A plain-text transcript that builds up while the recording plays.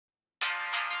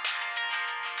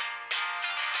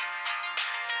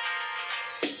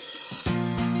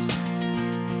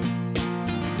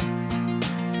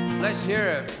Let's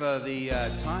hear it for the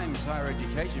Times Higher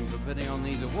Education for putting on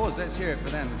these awards. Let's hear it for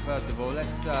them first of all.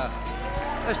 Let's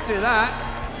do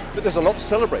that. But there's a lot to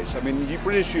celebrate. I mean,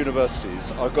 British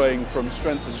universities are going from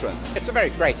strength to strength. It's a very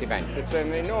great event. It's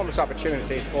an enormous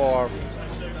opportunity for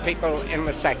people in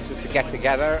the sector to get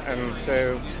together and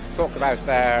to talk about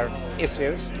their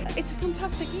issues. It's a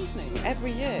fantastic evening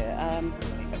every year.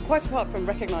 Quite apart from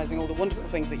recognising all the wonderful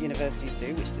things that universities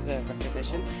do, which deserve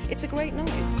recognition, it's a great night.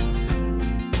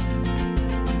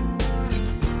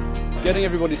 Getting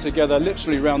everybody together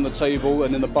literally around the table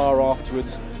and in the bar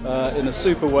afterwards in a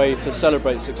super way to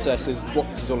celebrate success is what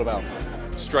this is all about.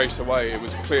 Straight away it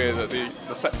was clear that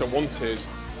the sector wanted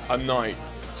a night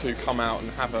to come out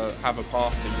and have a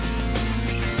party.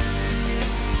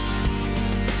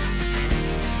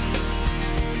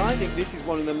 I think this is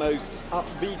one of the most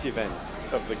upbeat events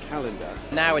of the calendar.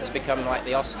 Now it's become like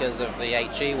the Oscars of the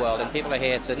HE world, and people are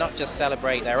here to not just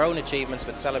celebrate their own achievements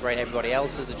but celebrate everybody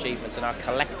else's achievements and our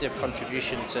collective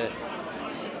contribution to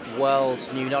world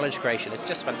new knowledge creation. It's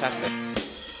just fantastic.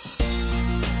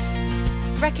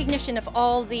 Recognition of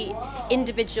all the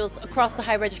individuals across the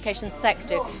higher education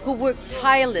sector who work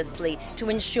tirelessly to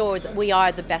ensure that we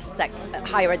are the best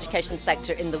higher education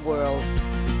sector in the world.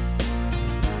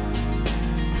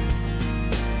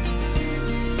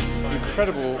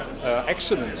 Incredible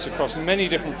excellence across many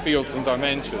different fields and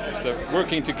dimensions that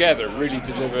working together really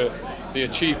deliver the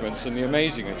achievements and the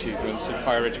amazing achievements of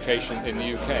higher education in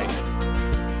the UK.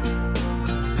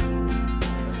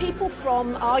 People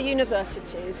from our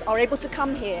universities are able to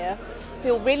come here,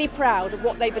 feel really proud of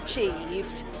what they've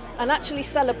achieved and actually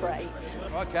celebrate.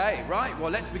 Okay, right,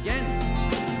 well let's begin.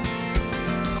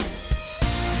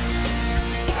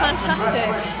 Fantastic.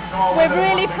 We're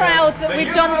really proud that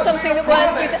we've done something that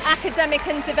works with academic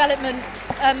and development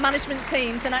management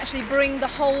teams and actually bring the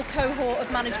whole cohort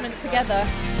of management together.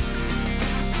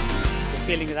 The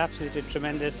feeling is absolutely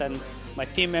tremendous, and my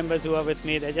team members who are with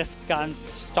me, they just can't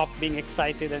stop being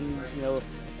excited and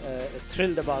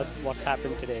thrilled about what's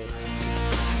happened today.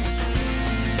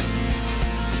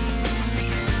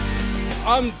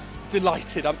 I'm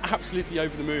delighted, I'm absolutely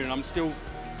over the moon, I'm still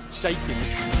shaking.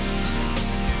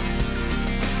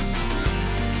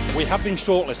 We have been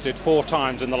shortlisted 4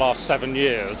 times in the last 7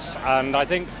 years, and I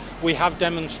think we have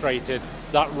demonstrated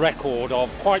that record of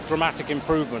quite dramatic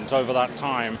improvement over that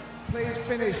time. Please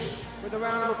finish with a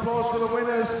round of applause for the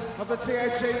winners of the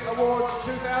THE Awards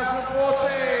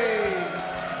 2014.